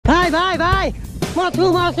भाइ म छु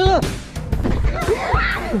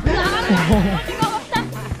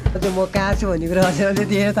म कहाँ छु भन्ने कुरा हजुरहरूले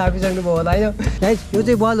देखेर थापिसक्नुभयो होला होइन गाइस। यो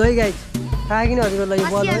चाहिँ बल हो है गाइस, थाहा किन हजुरहरूलाई यो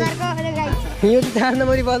बल हो, यो चाहिँ 4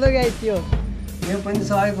 नम्बरी बल हो गाइस। यो पनि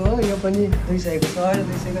 100 को हो, यो पनि 200 को, 100 र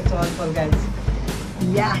 200 को चहल गाइस।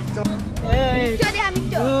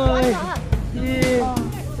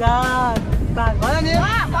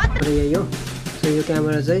 यही हो। सो यो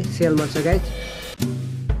क्यामेरा चाहिँ सेलमा छ गाइस।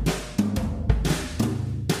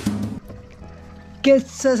 के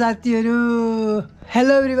छ साथीहरू,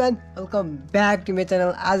 hello everyone, welcome back to my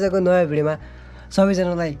channel. आजको नयाँ भिडियोमा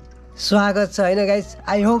सबैजनालाई स्वागत छ होइन गाइस।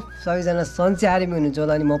 आई होप सबैजना सन्चै आरामै हुनुहुन्छ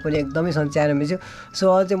होला अनि म पनि एकदमै सन्चै आरामै छु। सो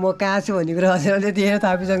अझै म कहाँ छु भन्ने कुरा हजुरहरूले देखेर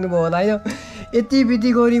थापिसक्नुभयो होला होइन। यति बित्ति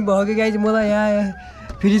गरी भयो कि गाइस, मलाई यहाँ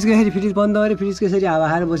फ्रिज बन्द गरेँ, फ्रिजको यसरी हावा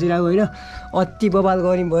खाएर बसिरहेको होइन। अति बबाल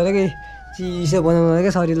गरम भएर कि चिसो बनाउनु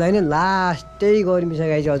क्या शरीरलाई होइन। लास्टै गर्मी छ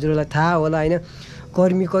गाइस, हजुरहरूलाई थाहा होला होइन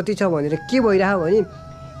गर्मी कति छ भनेर। के भइरहेको भने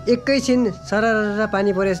एकैछिन सरर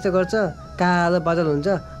पानी परे जस्तो गर्छ, कालो बादल हुन्छ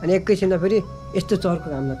अनि एकैछिनमा फेरि यस्तो चर्को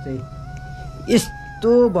घाम लाग्छ।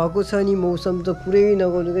 यस्तो भएको छ नि मौसम त पुरै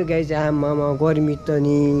नगर्नु क्या गाइस। आमामा गर्मी त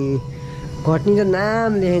नि घट्ने त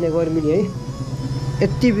नाम लेखेन गर्मीले है।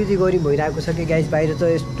 यति बित्ति गर्मी भइरहेको छ कि गाइस, बाहिर त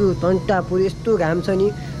यस्तो तन्टा पुरै यस्तो घाम छ नि।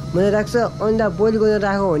 मलाई लाग्छ अन्डा बोइल गरेर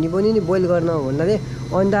राख्यो भने पनि नि, बोइल गर्न भन्नाले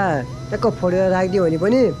अन्डा टक्क फोडेर राखिदियो भने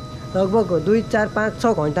पनि लगभग 2, 4, 5,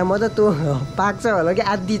 6 घन्टामा त त्यो पाक्छ होला कि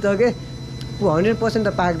आधी त के 100%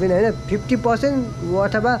 त पाक्दैन होइन। 50%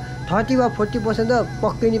 अथवा 30 वा 40% त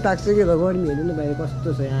पक्कै नि पाक्छ कि। गर्मी हेर्नु न बाहिर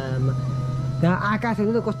कस्तो छ आमा। त्यहाँ आकाश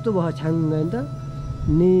हेर्नु त कस्तो भयो छाङ्ग नि त,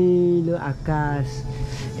 निलो आकाश।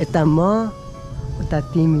 यता म उता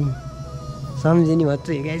तिमी, सम्झिने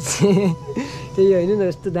मात्रै गाइस। त्यही होइन न,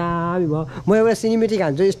 यस्तो दामी भयो। म एउटा सिनेमेटिक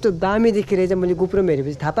हान्छु, यस्तो दामी देखिरहेछ। मैले गोप्रोमा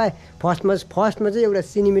हेरेपछि थाहा पाएँ फर्स्टमा चाहिँ एउटा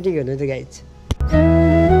सिनेमेटिक हेर्नु थियो गाइस।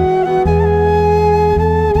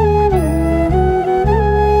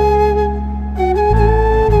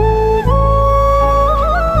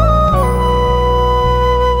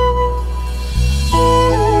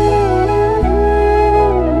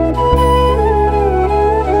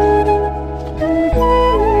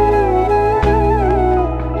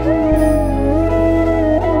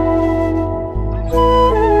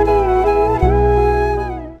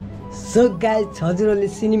 सो गाइस, हजुरहरूले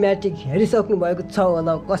सिनेमेटिक हेरिसक्नु भएको छ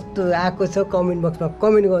होला। कस्तो आएको छ कमेन्ट बक्समा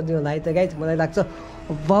कमेन्ट गरिदिनु होला है त गाइस। मलाई लाग्छ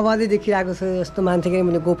बबाले देखिरहेको छ जस्तो मान्छे कि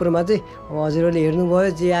मैले गोप्रोमा चाहिँ। हजुरहरूले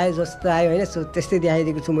हेर्नुभयो जे आयो जस्तो आयो होइन। सो त्यस्तै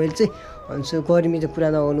देखाइदिएको छु मैले चाहिँ। अनि सो गर्मी त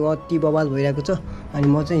पुरा नगर्नु, अति बबाल भइरहेको छ। अनि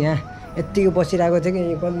म चाहिँ यहाँ यत्तिको बसिरहेको थिएँ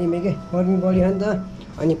कि गल्लीमा के गर्मी बढ्यो नि त।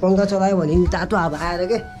 अनि पङ्खा चलायो भने तातो हावा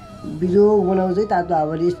आएर के बिजोग बनाउँछ है तातो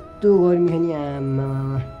हावाले। यस्तो गर्मी छ नि आमा।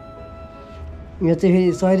 यो चाहिँ फेरि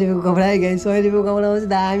 100 रुपियाँको कपडा है गाइस। 100 रुपियाँको कपडामा चाहिँ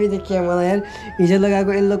दामी देखियो मलाई यार। हिजो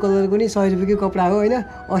लगाएको येल्लो कलरको नि 100 रुपियाँकै कपडा हो होइन।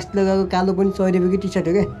 अस्ति लगाएको कालो पनि 100 रुपियाँकै टी सर्ट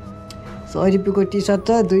हो क्या। 100 रुपियाँको टी सर्ट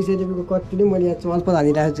र 200 रुपियाँको कटले मैले यहाँ चलपल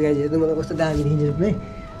हालिरहेको छु गाइस। हेर्नु मलाई कस्तो दामी देखिन्छ रुपियाँ।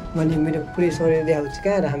 मैले मेरो पुरै शरीर देखाउँछु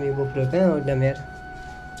कहाँ र हामी गोप्रो कहाँ अड्डामा यार।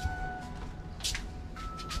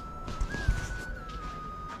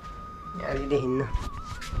 यहाँदेखि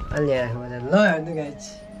अलि आएको ल हेर्नु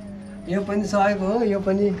गाइस। यो पनि 100 को हो, यो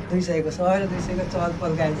पनि 200 को, 100 र 200 को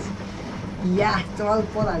चहलपहल गाइस। या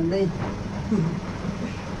चहलपहल हान्दै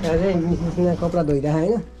मिसिनमा कपडा धोइरहेको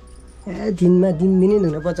होइन। दिनमा दिनै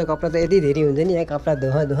धुनुपर्छ कपडा त, यति धेरै हुन्छ नि यहाँ कपडा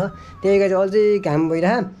धुह। त्यही गाइस अझै घाम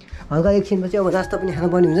भइरह हल्का एकछिनपछि अब नास्ता पनि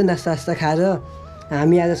खानुपर्ने हुन्छ। नास्ता खाएर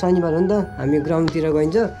हामी आज शनिबार हो नि त, हामी ग्राउन्डतिर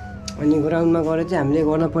गइन्छ। अनि ग्राउन्डमा गएर चाहिँ हामीले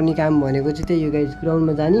गर्नुपर्ने काम भनेको चाहिँ त्यही हो गाइस,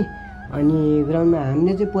 ग्राउन्डमा जाने। अनि ग्राउन्डमा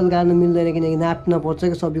हामीले चाहिँ पोल गाड्नु मिल्दैन किनकि नाप्न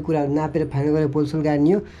पर्छ कि सबै कुराहरू नापेर फाइनल गरेर पोलसोल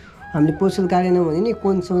गाड्ने हो। हामीले पोलसोल गाडेनौँ भने नि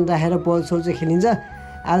कोनसोल राखेर बलसोल चाहिँ खेलिन्छ।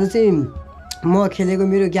 आज चाहिँ म खेलेको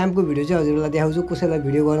मेरो गेमको भिडियो चाहिँ हजुरहरूलाई देखाउँछु। कसैलाई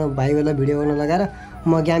भिडियो गर्न, भाइहरूलाई भिडियो गर्न लगाएर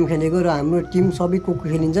म गेम खेलेको र हाम्रो टिम सबै को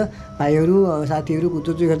खेलिन्छ, भाइहरू साथीहरू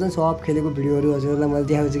जो खेल्छन् सब खेलेको भिडियोहरू हजुरहरूलाई मैले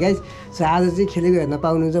देखाउँछु गाइस। सो आज चाहिँ खेलेको हेर्न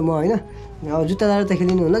पाउनुहुन्छ म होइन। जुत्ता लगाएर त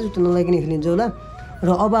खेलिनु होला, जुत्ता नलाइकन खेलिन्छ होला। र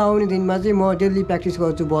अब आउने दिनमा चाहिँ म डेली प्र्याक्टिस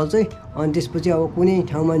गर्छु बल चाहिँ। अनि त्यसपछि अब कुनै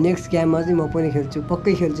ठाउँमा नेक्स्ट गेममा चाहिँ म पनि खेल्छु,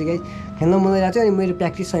 पक्कै खेल्छु गाइस। खेल्न मलाई लाग्छ अनि मेरो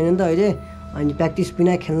प्र्याक्टिस छैन नि त अहिले। अनि प्र्याक्टिस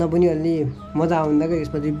बिना खेल्न पनि अलि मजा आउँदा क्या।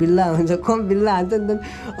 यसपछि बिल्ला हुन्छ, कम बिल्ला हान्छ नि त।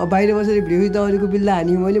 अब बाहिर बसेर भिडियो खिच्दा अरूको बिल्ला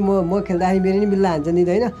हान्यो मैले, म खेल्दाखेरि मेरो नि बिल्ला हान्छ नि त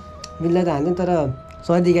होइन। बिल्ला त हान्छ तर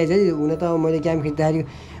सर्दी गाइस है। हुन त मैले गेम खेल्दाखेरि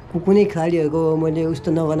कुनै खेलाडीहरूको मैले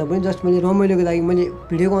उस्तो नगर्न पनि, जस्ट मैले रमाइलोको लागि मैले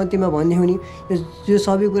भिडियोको अन्त्यमा भन्ने हो नि यो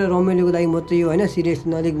सबै कुरा रमाइलोको लागि मात्रै हो होइन। सिरियस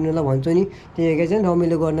नलिनुलाई भन्छु नि। त्यही हो चाहिँ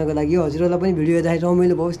रमाइलो गर्नको लागि हो। हजुरहरूलाई पनि भिडियो हेर्दाखेरि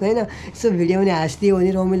रमाइलो होस् न होइन। यसो भिडियो पनि हाँसिदियो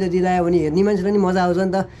भने, रमाइलो दिलायो भने हेर्ने मान्छेलाई पनि मजा आउँछ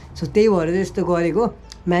नि त। सो त्यही भएर चाहिँ यस्तो गरेको,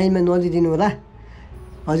 माइन्डमा नलिदिनु होला।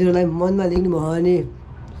 हजुरहरूलाई मनमा लेख्नुभयो भने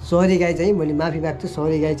सरी गाइज है, मैले माफी माग्छु,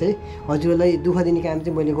 सरी गाइज है। हजुरहरूलाई दुःख दिने काम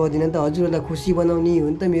चाहिँ मैले गर्दिनँ नि त, हजुरहरूलाई खुसी बनाउने हो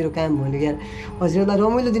नि त मेरो काम भनेको यार। हजुरहरूलाई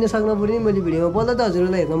रमाइलो दिन सक्नु पऱ्यो नि, मैले भिडियोमा बोल्दा त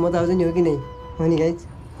हजुरहरूलाई हेर्न मजा आउँछ नि, हो कि नै? हो नि गाइज,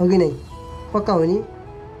 हो कि नै? पक्का हो नि?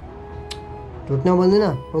 झुट नबोल्दैन,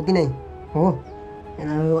 हो कि नै? हो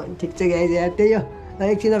ठिक छ गाइज यार, त्यही हो।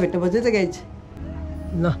 एकछिनमा भेट्नुपर्छ त गाइज।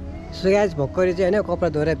 ल सो गाइज भर्खरै चाहिँ होइन कपडा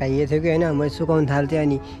धोएर भ्याइएको थियो कि होइन, मैले सुकाउनु थाल्थेँ।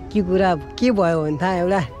 अनि के कुरा के भयो भने थाहा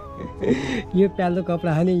एउटा यो प्यालो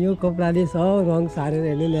कपडा हो नि, यो कपडाले सब रङ सारेर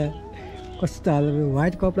हेर्नु न कस्तो हाल्नु।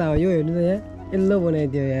 व्हाइट कपडा हो यो, हेर्नु त यहाँ यल्लो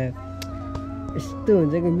बनाइदियो यार। यस्तो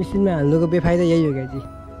हुन्छ कि मेसिनमा हाल्नुको बेफाइदा यही हो क्या चाहिँ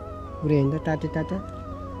पुरै होइन त, टाटा टाटा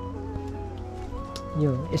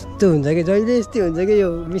यो यस्तो हुन्छ कि जहिले यस्तै हुन्छ कि यो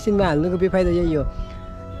मेसिनमा हाल्नुको बेफाइदा यही हो।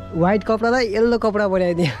 व्हाइट कपडालाई यल्लो कपडा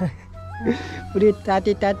बनाइदियो पुरै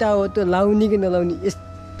टाटे टाटा हो। त्यो लाउने कि नलाउने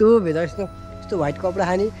यस्तो भेज यस्तो यस्तो व्हाइट कपडा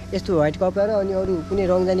खाने, यस्तो व्हाइट कपडा र अनि अरू कुनै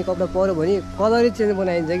रङ जाने कपडा पऱ्यो भने कलरै चेन्ज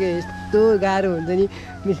बनाइन्छ कि यस्तो गाह्रो हुन्छ नि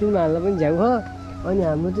मेसिनमा हाल्न पनि झ्याउ हो। अनि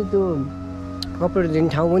हाम्रो चाहिँ त्यो कपडा दिने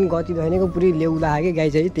ठाउँ पनि गति छैन, पुरै लेउला कि गाई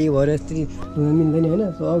चाहिँ, त्यही भएर यस्तरी हुन मिल्दैन होइन।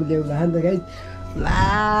 सब लेउला नि त गाई,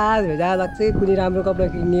 लाज भेजा लाग्छ कि कुनै राम्रो कपडा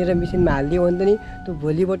किनेर मेसिनमा हालिदियो भने त नि त्यो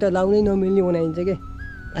भोलिबाट लाउनै नमिल्ने बनाइन्छ कि,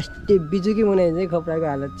 लास्टै बिजुकी बनाइन्छ कि कपडाको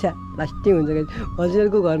हालत छ्या लास्टै हुन्छ कि।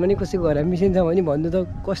 हजुरहरूको घरमा नि कसैको घरमा मिसिन छ भने भन्नु त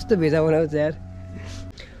कस्तो भेजा बनाउँछ यार।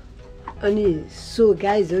 अनि सो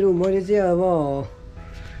गाइजहरू मैले चाहिँ अब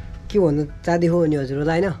के भन्नु चाहँदै हो भने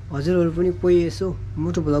हजुरहरूलाई होइन, हजुरहरू पनि कोही यसो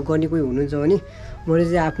मोटो भ्लग गर्ने कोही हुनुहुन्छ भने मैले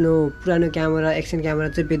चाहिँ आफ्नो पुरानो क्यामेरा एक्सन क्यामेरा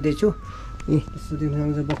चाहिँ बेच्दैछु। यस्तो देख्न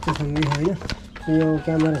सक्नुहुन्छ बक्ससँगै होइन, यो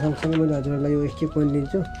क्यामेरा सँगसँगै मैले हजुरहरूलाई यो एसटी पोइन्ट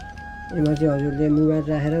दिन्छु। यसमा चाहिँ हजुरले मोबाइल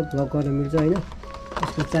राखेर भ्लग गर्न मिल्छ होइन।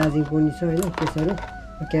 यसको चार्जिङ पनि छ होइन, त्यसरी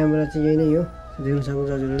क्यामेरा चाहिँ यही नै हो, देख्न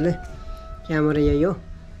सक्नुहुन्छ हजुरहरूले क्यामेरा यही हो।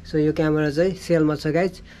 सो यो क्यामेरा चाहिँ सेलमा छ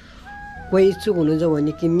गाइज, कोही इच्छुक हुनुहुन्छ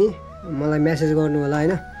भने किन्ने मलाई म्यासेज गर्नु होला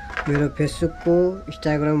होइन। मेरो फेसबुकको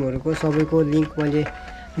इन्स्टाग्रामहरूको सबैको लिङ्क मैले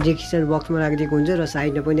डिस्क्रिप्सन बक्समा राखिदिएको हुन्छ र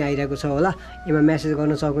साइडमा पनि आइरहेको छ होला, यसमा म्यासेज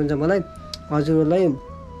गर्न सक्नुहुन्छ मलाई। हजुरहरूलाई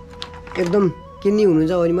एकदम किन्ने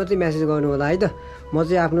हुनुहुन्छ भने मात्रै म्यासेज गर्नु होला है त। म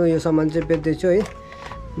चाहिँ आफ्नो यो सामान चाहिँ बेच्दैछु है,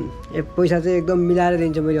 पैसा चाहिँ एकदम मिलाएर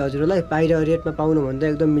दिन्छु मैले हजुरहरूलाई, बाहिर रेटमा पाउनुभन्दा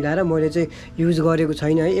एकदम मिलाएर। मैले चाहिँ युज गरेको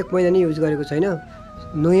छैन है, 1 महिना नै युज गरेको छैन,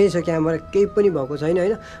 नयाँ छ क्यामेरा, केही पनि भएको छैन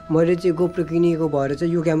होइन। मैले चाहिँ गोप्रो किनेको भएर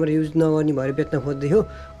चाहिँ यो क्यामेरा युज नगर्ने भएर बेच्न खोज्दै हो।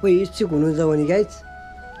 कोही इच्छुक हुनुहुन्छ भने गाइज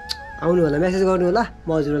आउनु होला, म्यासेज गर्नु होला, म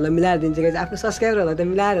हजुरहरूलाई मिलाएर दिन्छु गाइज। आफ्नो सब्सक्राइबरहरूलाई त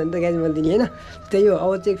मिलाएर हो नि त गाइज मैले दिने होइन। त्यही हो,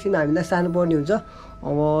 अब चाहिँ एकछिन हामीलाई सानो पर्ने हुन्छ।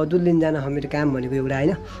 अब दुल्लिन जान मेरो काम भनेको एउटा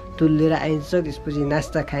होइन, दुल्लेर आइन्छ त्यसपछि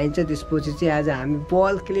नास्ता खाइन्छ, त्यसपछि चाहिँ आज हामी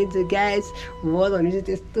बल खेलिन्छ गाइज। बल भने चाहिँ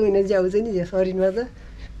त्यस्तो एनर्जी आउँछ नि यो शरीरमा त,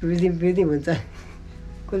 ब्रिदिङ हुन्छ,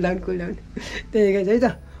 कुलडाउन त्यही गाइज है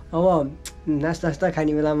त। अब नास्ता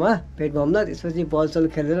खाने बेलामा पेट भम्ला, त्यसपछि बल सल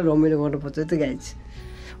खेलेर रमाइलो गर्नुपर्छ त गाइज।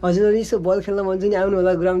 हजुरहरू यसो बल खेल्न मन छ नि आउनु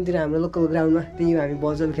होला ग्राउन्डतिर, हाम्रो लोकल ग्राउन्डमा, त्यही हामी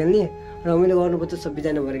बल सल खेल्ने रमाइलो गर्नुपर्छ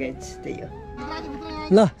सबैजना भएर गाइज, त्यही हो।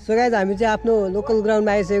 ल सो गाइज हामी चाहिँ आफ्नो लोकल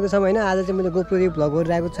ग्राउन्डमा आइसकेको छौँ होइन। आज चाहिँ मैले गोप्रो भ्लग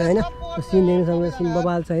गरिरहेको छु होइन, सिन देख्नु सक्नुहुन्छ, सिन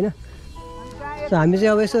बबाल छ होइन। सो हामी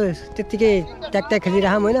चाहिँ अब यसो त्यत्तिकै ट्याक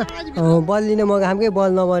खेलिरहौँ होइन। बल लिन मगाऊँ कि बल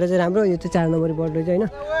नभएर चाहिँ राम्रो, यो चाहिँ 4 नम्बरी बल रहेछ होइन।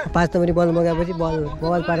 5 नम्बरी बल मगाएपछि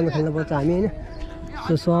बल पारेमा खेल्नुपर्छ हामी होइन।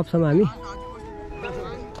 सो सपसम्म हामी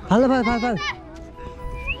फाल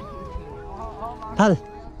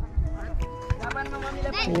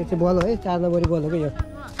यो चाहिँ बल हो है, 4 नम्बरी बल हो कि यो।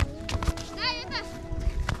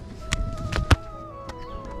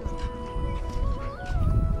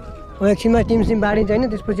 एकछिनमा टिम सिम बाँडिन्छ होइन,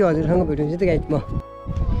 त्यसपछि हजुरसँग भेट हुन्छ त गाइज म।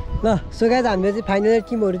 ल सो गाइज हामीले चाहिँ फाइनल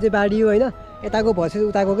टिमहरू चाहिँ बाँडियो होइन। यताको भएपछि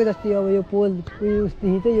उताको कि जस्तै अब यो पोल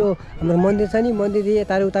उयोदेखि चाहिँ यो हाम्रो मन्दिर छ नि, मन्दिरदेखि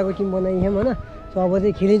यता र उताको टिम बनाइयौँ होइन। सो अब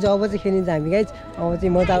चाहिँ खेलिन्छ हामी गाइज। अब चाहिँ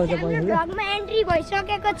मजा आउँछ एन्ट्री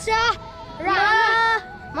भइसकेको छ र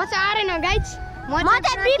म चाहिँ आरेन गाइज, म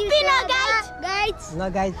चाहिँ बिपिन गाइज। ल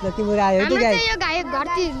गाइज ल तिम्रो आयो कि गाइज, यो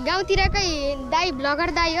गाउँतिरकै दाइ ब्लगर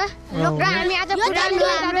दाइ हो र हामी आज पुरानो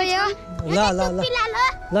हाम्रो यो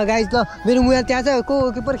ल गाइज ल मेरो मोबाइल त्यहाँ छ, को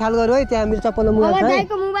पर ख्याल गरौ है, त्यहाँ मेरो चप्पल मोबाइल छ है।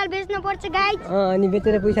 दाइको मोबाइल बेच्नु पर्छ गाइज, अनि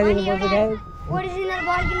बेचेर पैसा दिनु पर्छ गाइज, ओरिजिनल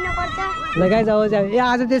बल किन्नु पर्छ। ल गाइज अब चाहिँ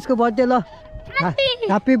आज त्यसको बर्थडे ल,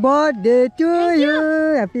 happy birthday to you,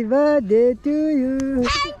 happy birthday to you.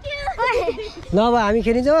 ल अब हामी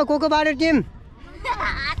खेलिन्छौँ। को बाटो टिम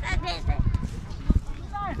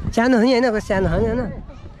सानो हो नि होइन, सानो हो नि होइन,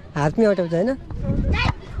 हातमै अटाउँछ होइन।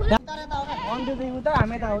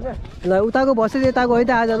 ल उताको बस्छ यताको है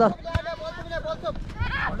त आज। ल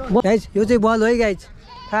गाइज यो चाहिँ बल हो है गाइज,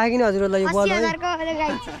 थाहा किन हजुरहरूलाई यो बल हो,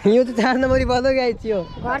 यो चाहिँ 4 नम्बरी बल हो गाइज। यो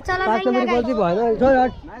 5 नम्बरी बल चाहिँ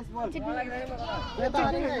भएन।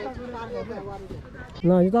 ल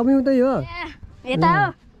तपाईँ उतै हो यता हो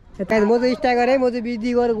यता म चाहिँ स्टार्ट गरेँ म चाहिँ बिजी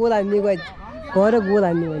गरेर गोल हान्ने गएँ गएर गोल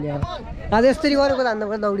हान्ने मैले आज यसरी गरेर गोल हान्नु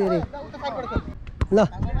पर्छ दौडी अरे ल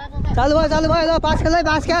चालु भयो ल पास खेल है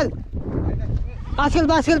पास खेल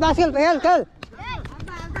खेल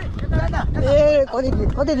ए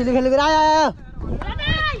कति ढिलो खेलेको आयो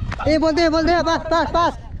ए बोल्दै पास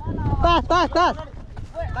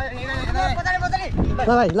ल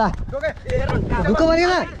भाइ ल ढुक्क पऱ्यो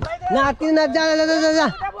नाच्नु जा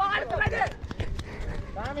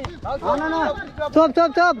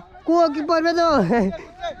चोप को किपर में तो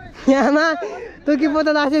यहाँ तो किपर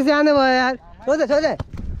तो लास्ट से आने भयो यार सोचे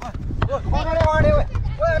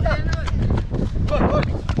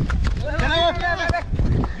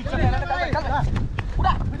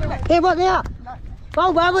ए बस यहाँ पाऊ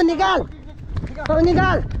बाबू निकाल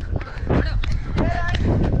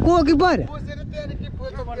को किपर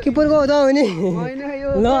को होता हो नि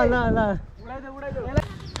ल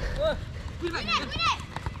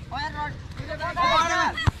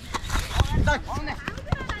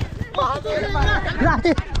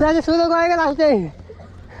लास्ट सुनो गएको लास्ट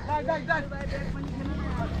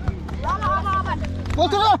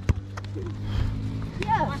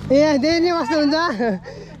ए त्यही नै कस्तो हुन्छ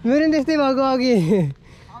मेरो पनि त्यस्तै भएको अघि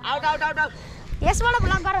यसबाट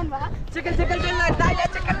ब्लक गरौँ भयो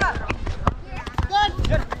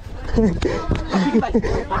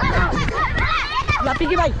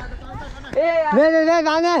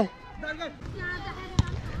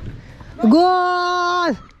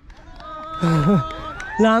गोल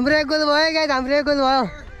हाम्रो एक गोल भयो गाइस हाम्रो एक गोल भयो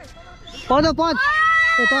पद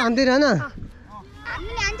ए त हान्दै रहेन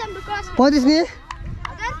 25 नि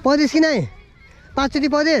 25 कि नै 5 चोटि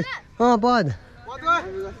 25 पद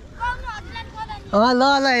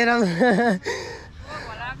ल हेरौँ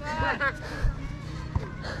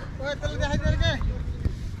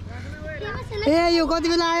ए यो कति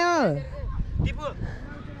बेला आयो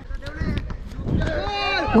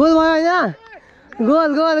गोल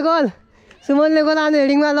भयो होइन गोल सुमनले गोल हान्यो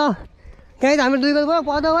हेडिङमा ल गाइस हाम्रो 2 गोल भयो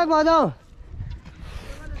पद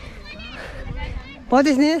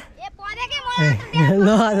 25 नि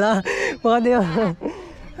ल पद्यो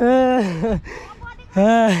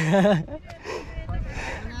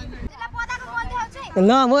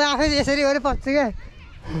ल म आफै यसरी गरे पस्छु क्या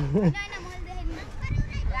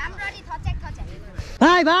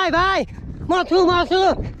भाइ म छु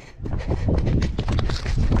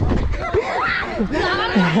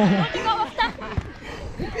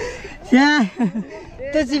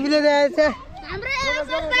त्यो चिप्ले गएछ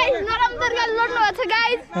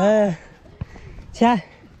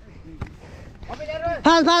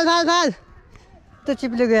फाल त्यो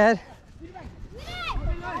चिप्ले गयो यार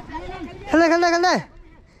खेल्दै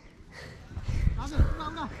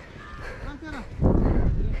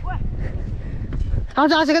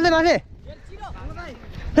आउँछ खेल्दै माथि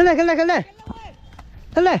खेल्दै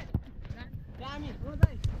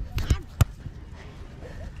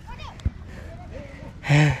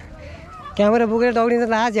क्यामेरा बोकेर दौडिन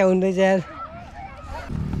लाज हुँदैछ यार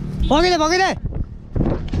भगिदे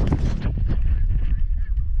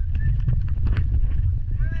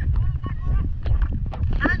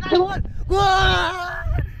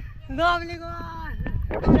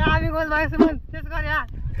दामी गोल भयो सुमन चेस गर यार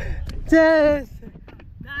चेस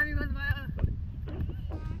दामी गोल भयो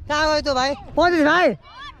कहाँ गयो त भाइ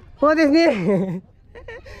 25 नि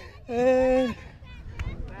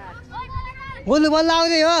गोल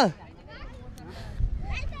आउँदै हो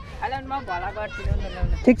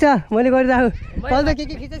ठिक छ मैले गरिरहेको बल त के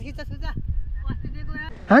खिच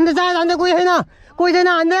हान्दै कोही छैन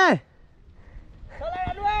हान्दै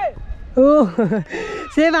ओ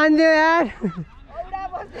सेभ हान्दियो यार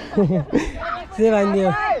सेभ हान्दियो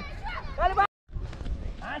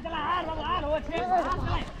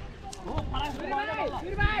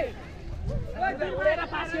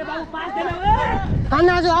हान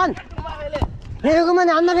आज हान हेरेको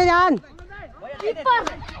मैले हान्दा फेरि हान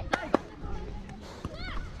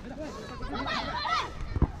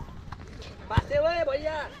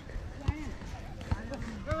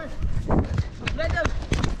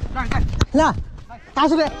ल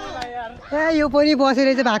कासु बे ए यो पनि बसेर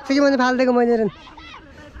चाहिँ भाग्छ कि मैले फाल्दिएको मैले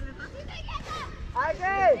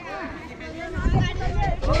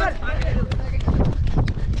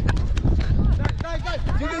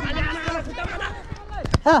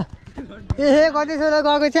ए कति सोह्र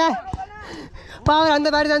गएको छ पावर हान्दा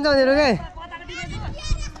बाहिर जान्छ भनेर के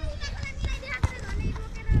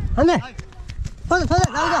हान्दै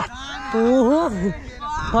ओहो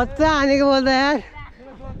खच्चा हानेको बोल्दा यार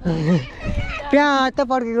प्याज त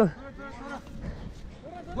पड्केको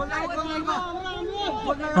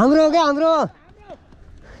हाम्रो हो क्या हाम्रो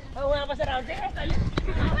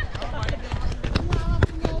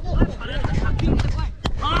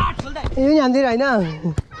यो नि हान्दिएर होइन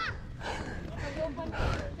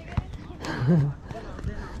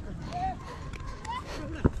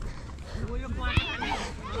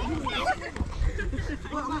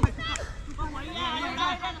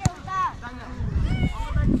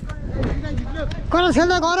करस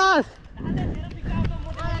खेल्दा करस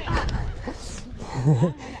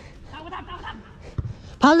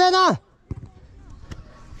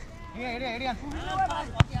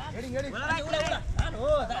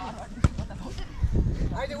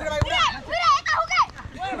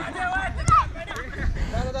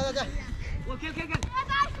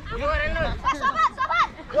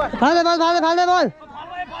फाल्दैन फाल्दै बोल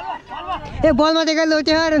ए बलमा देखाइ लो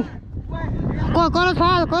त्यहाँ करस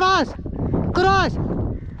फाल करस क्रस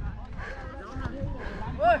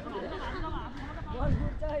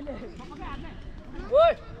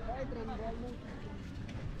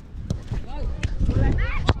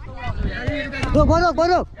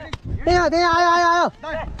बोलो त्यहाँ आयो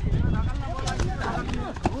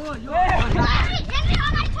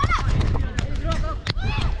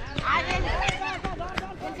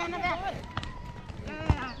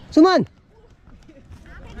सुमन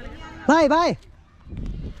भाइ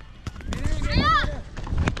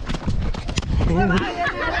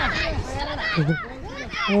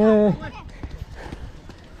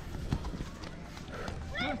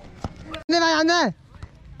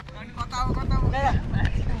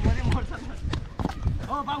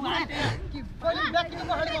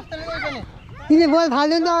तिमीले बल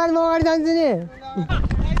फाल्यो नि त अगाडि म अगाडि जान्छु नि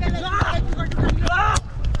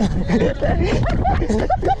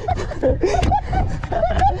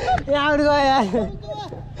आउट गयो यार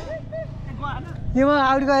यो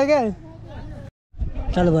आउट गयो क्या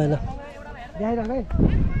चलो भयो ल ल्याइराख है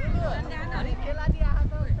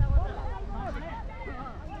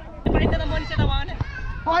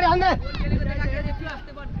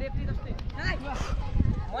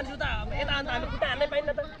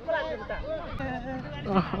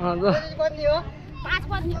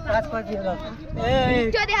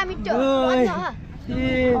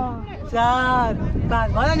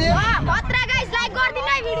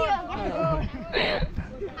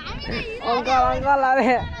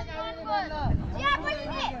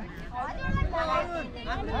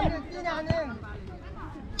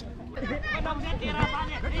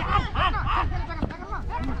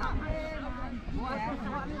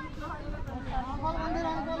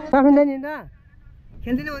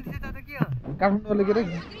खेल्दिनँ भन्दैछ त के हो काठमाडौँले के अरे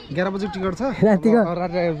 11 बजे टिकट छ रातिको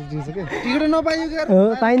राति आइपुग्छ के टिकट नपाइयो के हो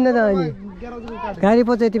पाइन्न त अनि 11 बजे काट गाडी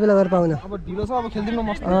पछि यति बेला गरेर पाउन अब ढिलो छ अब खेल्दिनु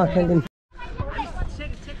मस्त खेल्दिन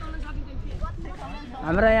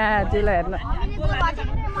हाम्रो यहाँ चिला हेर्न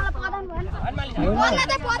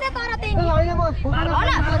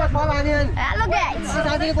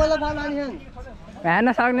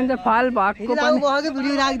हेर्न सक्नुहुन्छ फल भएको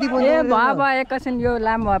पनि ए बाबा एकैछिन यो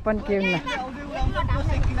लामो भए पनि के हुन्न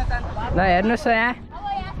ल हेर्नुहोस् यहाँ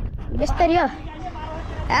बिस्तारै हो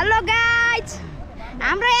हेलो गाइज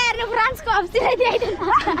हाम्रो यहाँ हेर्नु फ्रान्सको हस्पिटल दिइदैन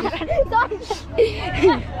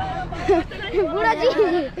बुढाजी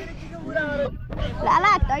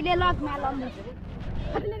लाला तैले lock Malam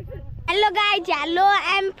hello guys hello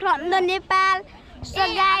I am from the Nepal so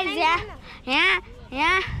guys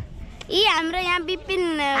यहाँ यी हाम्रो यहाँ विपिन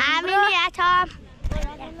हामी यहाँ छ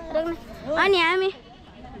अनि हामी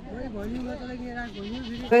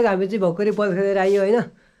चाहिँ भर्खरै बल खेलेर आयो होइन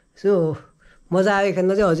सो मजा आयो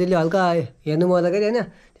खेल्न चाहिँ हजुरले हल्का हेर्नु मजाकै होइन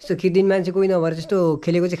त्यस्तो दिन मान्छे कोही नभएर त्यस्तो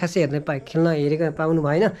खेलेको चाहिँ खासै खेल्न हेरेको पाउनु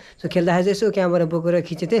भएन सो खेल्दाखेरि चाहिँ यसो क्यामेरा बोकेर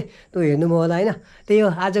खिचेको थिएँ त्यो हेर्नुभयो होला होइन त्यही हो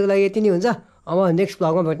आजको लागि यति नै हुन्छ अब नेक्स्ट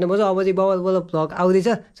भ्लगमा भेट्नुपर्छ अब चाहिँ बबल भ्लग आउँदैछ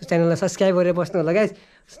सो च्यानललाई सब्सक्राइब गरेर बस्नु होला गाइज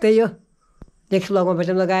त्यही हो नेक्स्ट भ्लगमा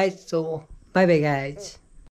भेटौँ ल guys so by by guys